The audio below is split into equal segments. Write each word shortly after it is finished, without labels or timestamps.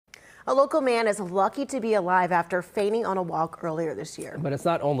A local man is lucky to be alive after fainting on a walk earlier this year. But it's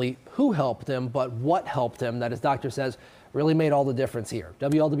not only who helped him, but what helped him that his doctor says really made all the difference here.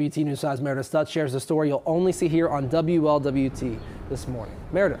 WLWT News 5's Meredith Stutz shares the story you'll only see here on WLWT this morning.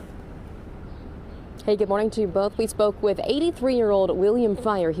 Meredith. Hey, good morning to you both. We spoke with 83-year-old William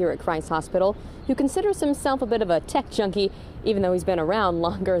Fryer here at Christ Hospital, who considers himself a bit of a tech junkie, even though he's been around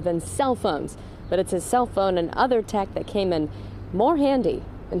longer than cell phones. But it's his cell phone and other tech that came in more handy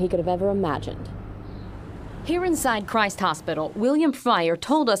than he could have ever imagined. Here inside Christ Hospital, William Fryer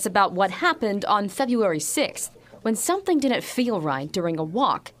told us about what happened on February 6th when something didn't feel right during a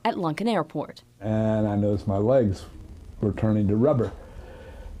walk at Lunken Airport. And I noticed my legs were turning to rubber.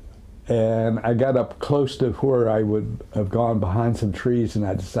 And I got up close to where I would have gone behind some trees, and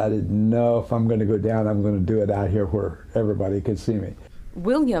I decided, no, if I'm going to go down, I'm going to do it out here where everybody could see me.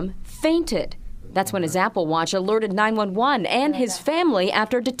 William fainted. That's when his Apple Watch alerted 911 and his family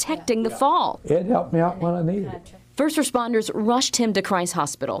after detecting the fall. It helped me out when I needed it. First responders rushed him to Christ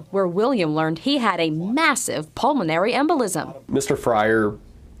Hospital, where William learned he had a massive pulmonary embolism. Mr. Fryer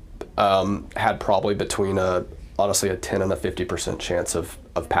had probably between honestly a 10 and a 50% chance of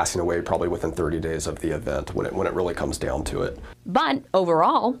passing away probably within 30 days of the event when it really comes down to it. But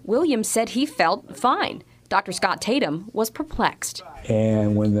overall, William said he felt fine. Dr. Scott Tatum was perplexed.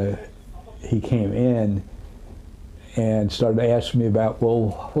 And when he came in and started asking me about,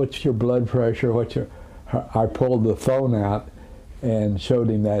 well, what's your blood pressure? I pulled the phone out and showed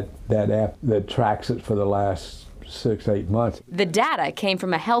him that app that tracks it for the last 6-8 months. The data came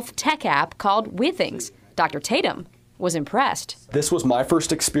from a health tech app called Withings. Dr. Tatum was impressed. This was my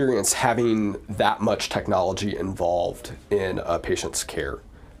first experience having that much technology involved in a patient's care,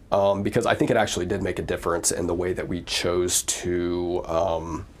 because I think it actually did make a difference in the way that we chose to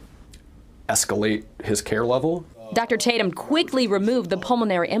escalate his care level. Dr. Tatum quickly removed the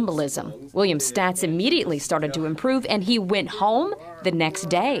pulmonary embolism. William's stats immediately started to improve, and he went home the next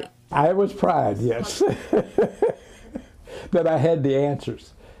day. I was proud, yes, that I had the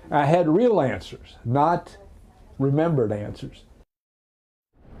answers. I had real answers, not remembered answers.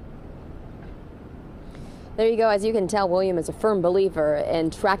 There you go. As you can tell, William is a firm believer in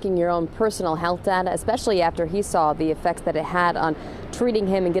tracking your own personal health data, especially after he saw the effects that it had on treating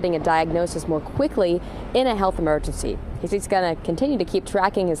him and getting a diagnosis more quickly in a health emergency. He's going to continue to keep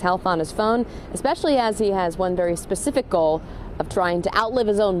tracking his health on his phone, especially as he has one very specific goal of trying to outlive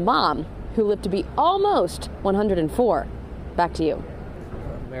his own mom, who lived to be almost 104. Back to you.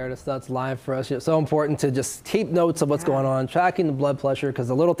 Meredith Stutz live for us. It's so important to just keep notes of what's going on, tracking the blood pressure, because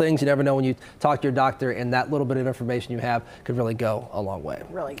the little things you never know when you talk to your doctor, and that little bit of information you have could really go a long way.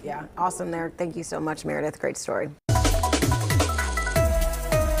 Really, yeah. Awesome there. Thank you so much, Meredith. Great story.